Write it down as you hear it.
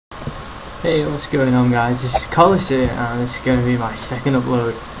Hey, what's going on, guys? This is Collis here, and this is going to be my second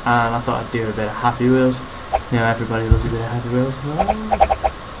upload. And I thought I'd do a bit of Happy Wheels. You know, everybody loves a bit of Happy Wheels.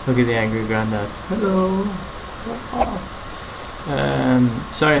 Oh, look at the angry granddad. Hello.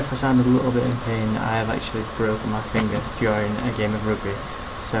 Sorry if I sound a little bit in pain. I have actually broken my finger during a game of rugby,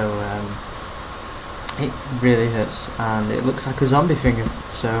 so it really hurts, and it looks like a zombie finger.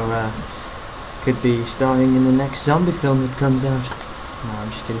 So could be starring in the next zombie film that comes out. No, I'm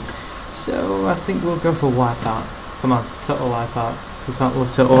just kidding. So I think we'll go for Wipeout. Come on, Total Wipeout. Who can't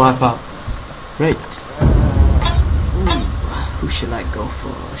love Total Wipeout? Right. Who should I go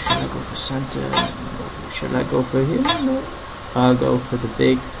for? Should I go for Santa? Should I go for him? No. I'll go for the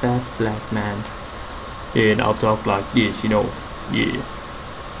big fat black man. Yeah, and I'll talk like this, you know. Yeah.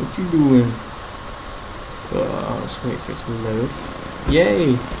 What you doing? Let's wait for it to load.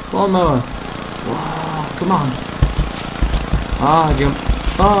 Yay! Lawnmower! Wow, come on! Ah, jump!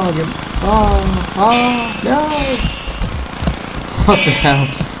 Ah, jump! Ah, no! What the hell?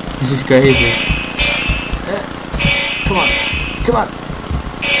 This is crazy. Come on! Come on!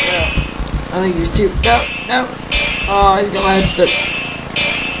 I think it's too. No! No! Oh, he's got my head stuck.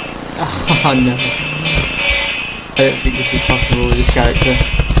 Oh no! I don't think this is possible with this character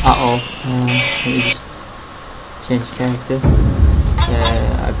at all. Let me just change character.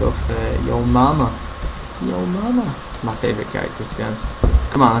 I go for Yo Mama. Yo Mama. My favourite character, to be honest.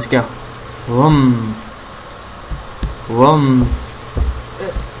 Come on, let's go. Whum. Whum.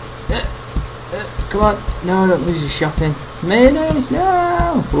 Come on. No, don't lose your shopping. Mayonnaise,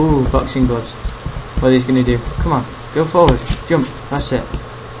 no! Ooh, boxing gloves. What are these going to do? Come on, go forward. Jump. That's it.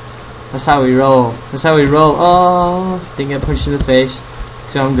 That's how we roll. That's how we roll. Oh, didn't get punched in the face.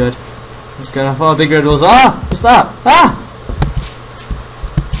 So I'm good. What's going on? Oh, big red balls. Ah! What's that? Ah!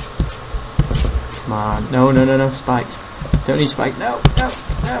 Come on. No, no, no, no. Spikes. Don't need spike. No, no,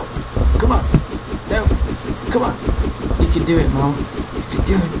 no. Come on. No. Come on. You can do it, Mama. You can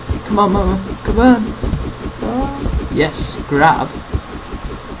do it. Come on, Mama. Come on. Oh. Yes. Grab.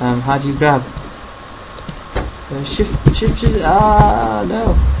 How do you grab? Shift. Ah,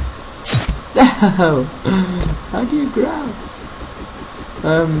 no. No. How do you grab?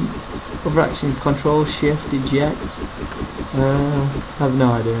 Overaction, control, shift, eject. I have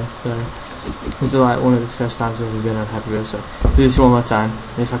no idea. So this is like one of the first times I've ever been on Happy Wheels. So do this one more time.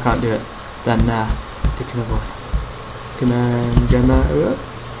 If I can't do it, then pick another one. Come on, Gemma.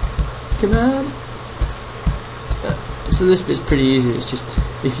 Come on. So this bit's pretty easy. It's just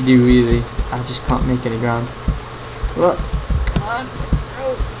if you do really, I just can't make any ground. What? Come on.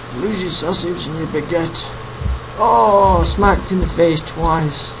 Oh, lose your sausage and your baguette. Oh, smacked in the face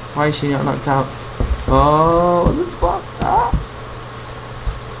twice. Why is she not knocked out? Oh, what the fuck? Ah.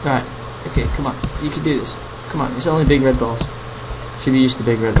 Right, okay, come on. You can do this. Come on, it's only big red balls. Should be used to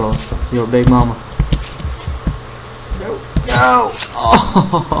big red balls. You're a big mama. No, no!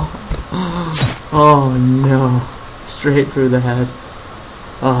 Oh, oh no. Straight through the head.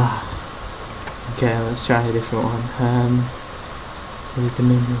 Ah. Oh. Okay, let's try a different one. Is it the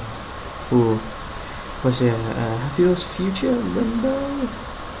menu? Ooh. What's it? Happy Wheels Future Limbo?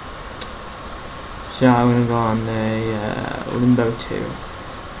 So I'm gonna go on the Limbo 2.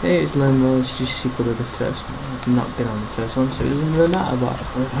 Hey, it's Limbo, it's just a sequel to the first one. I've not been on the first one, so it doesn't really matter, but I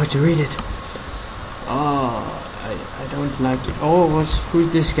have to read it. Oh, I don't like it. Oh, who's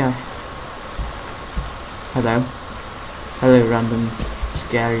this guy? Hello. Hello, random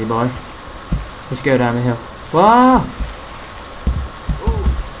scary boy. Let's go down the hill. Wow!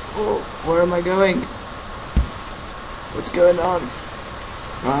 Oh, where am I going? What's going on?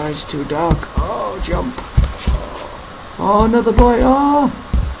 Ah, it's too dark. Oh, jump. Oh, another boy. Oh.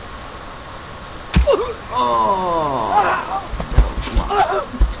 Oh.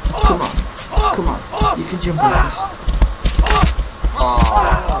 No, come on. Come on. You can jump on this.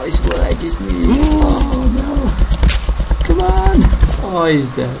 Oh, his leg, his knee. Oh, no. Come on. Oh, he's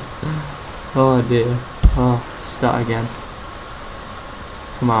dead. Oh, dear. Oh, start again.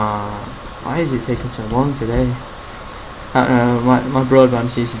 Come on. Why is it taking so long today? I don't know, my broadband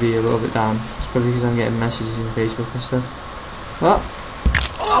seems to be a little bit down. It's probably because I'm getting messages in Facebook and stuff. What?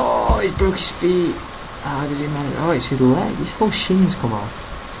 Oh, he broke his feet. How did he manage? Oh, it's his leg. His whole shins come off.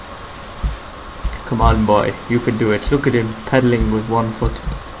 Come on, boy. You can do it. Look at him pedaling with one foot.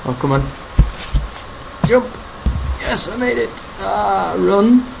 Oh, come on. Jump. Yes, I made it. Ah,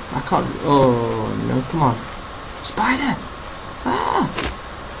 run. I can't. Oh, no. Come on. Spider. Ah.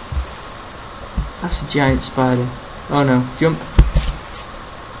 That's a giant spider. Oh no, jump.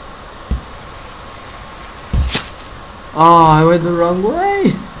 Oh, I went the wrong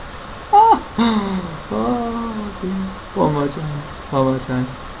way. Oh, oh dear. One more time. One more time.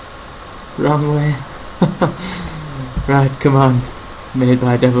 Wrong way. Right, come on. Made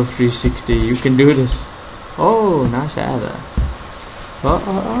by Devil 360. You can do this. Oh, nice air there. Oh.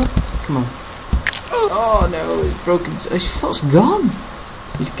 Come on. Oh no, he's broken. His foot's gone.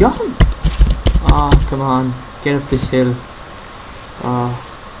 He's gone. Oh, come on. Get up this hill. Oh,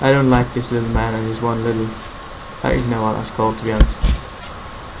 I don't like this little man and his one little... I don't even know what that's called, to be honest.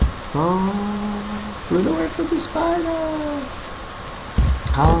 Oh, run away from the spider.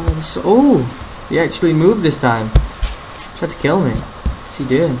 Oh, this... Oh, he actually moved this time. Tried to kill me. What's he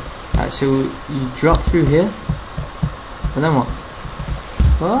doing? Right, so you drop through here. And then what?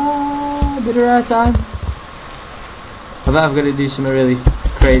 Oh, a bit of rare time. I bet I've got to do something really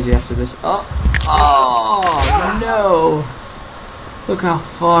crazy after this. Oh, no! Look how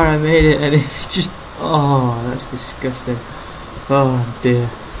far I made it, and it's just... Oh, that's disgusting. Oh dear.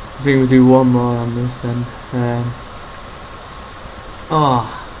 I think we'll do one more on this then. Oh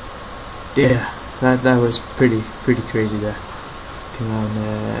dear. That was pretty crazy there. Come on,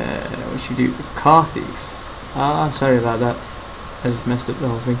 what should we do? Car thief. Ah, sorry about that. I just messed up the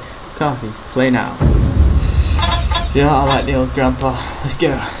whole thing. Car thief, play now. Yeah, I like the old grandpa. Let's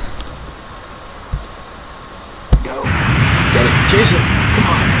go. Go. Get it. Chase it.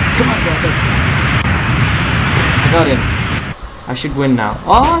 Come on, grandpa. I got him. I should win now.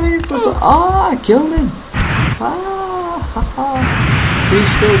 Oh, I made it for... Oh, I killed him. Ah, ha, ha. He's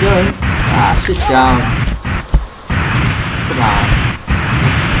still going. Ah, sit down. Come on.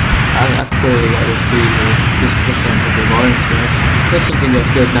 I've clearly got this too, so this one's a bit boring to us. There's something that's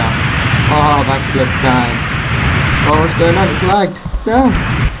good now. Oh, backflip time. Oh, what's going on? It's lagged. No.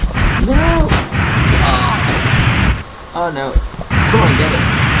 No. Oh no. Come on, get it.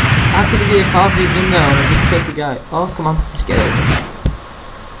 How could he be a car thief in there when I just killed the guy? Oh, come on. Let's get it.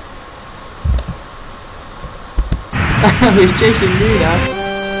 He's chasing me now.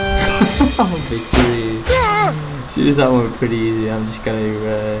 Oh, victory. See, this that one was pretty easy. I'm just gonna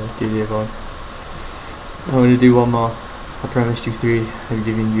do the other one. I'm gonna do one more. I promised you 3. I'm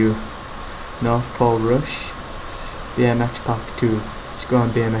giving you North Pole Rush, BMX Park 2. Let's go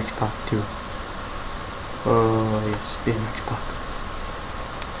on BMX Park 2. Oh yes, BMX Park.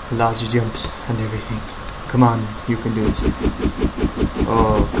 Larger jumps and everything. Come on, you can do this.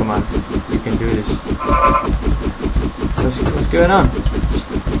 Oh, come on, you can do this. What's going on? Just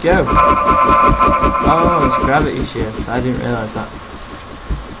go. Oh, it's gravity shift. I didn't realise that.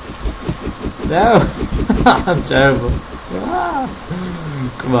 No! I'm terrible. Ah.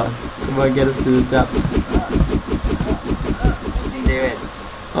 Come on, get up to the top. What's he doing?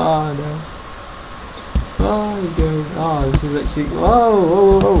 Oh no. Oh, he's going. Oh, this is actually.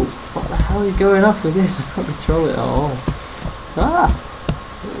 Whoa. What the hell is going off with this? I can't control it at all. Ah!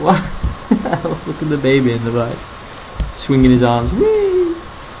 What? Look at the baby in the back. Swinging his arms. Whee!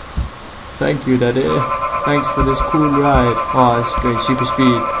 Thank you, Daddy. Thanks for this cool ride. Oh, this is going super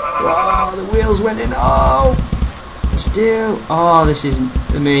speed. Oh, the wheels went in. Oh! Still. Oh, this is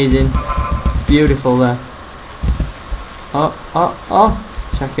amazing. Beautiful there. Oh.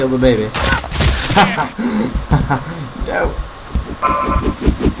 Should I kill the baby? No.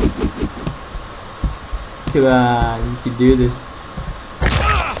 Come on, you can do this.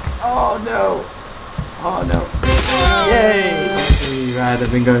 Oh no. Oh no. Yay! Right,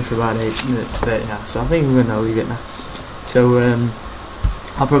 I've been going for about 8 minutes 30 now, so I think I'm gonna leave it now. So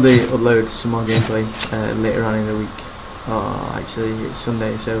I'll probably upload some more gameplay later on in the week. Oh, actually it's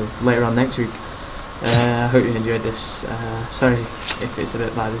Sunday, so later on next week. I hope you enjoyed this. Sorry if it's a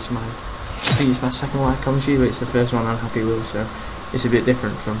bit bad. I think it's my second live commentary, but it's the first one I'm happy with, so it's a bit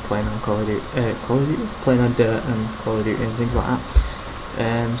different from playing on Call of Duty, playing on Dirt and Call of Duty and things like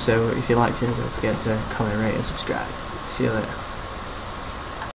that. So if you liked it, don't forget to comment, rate and subscribe. See you later.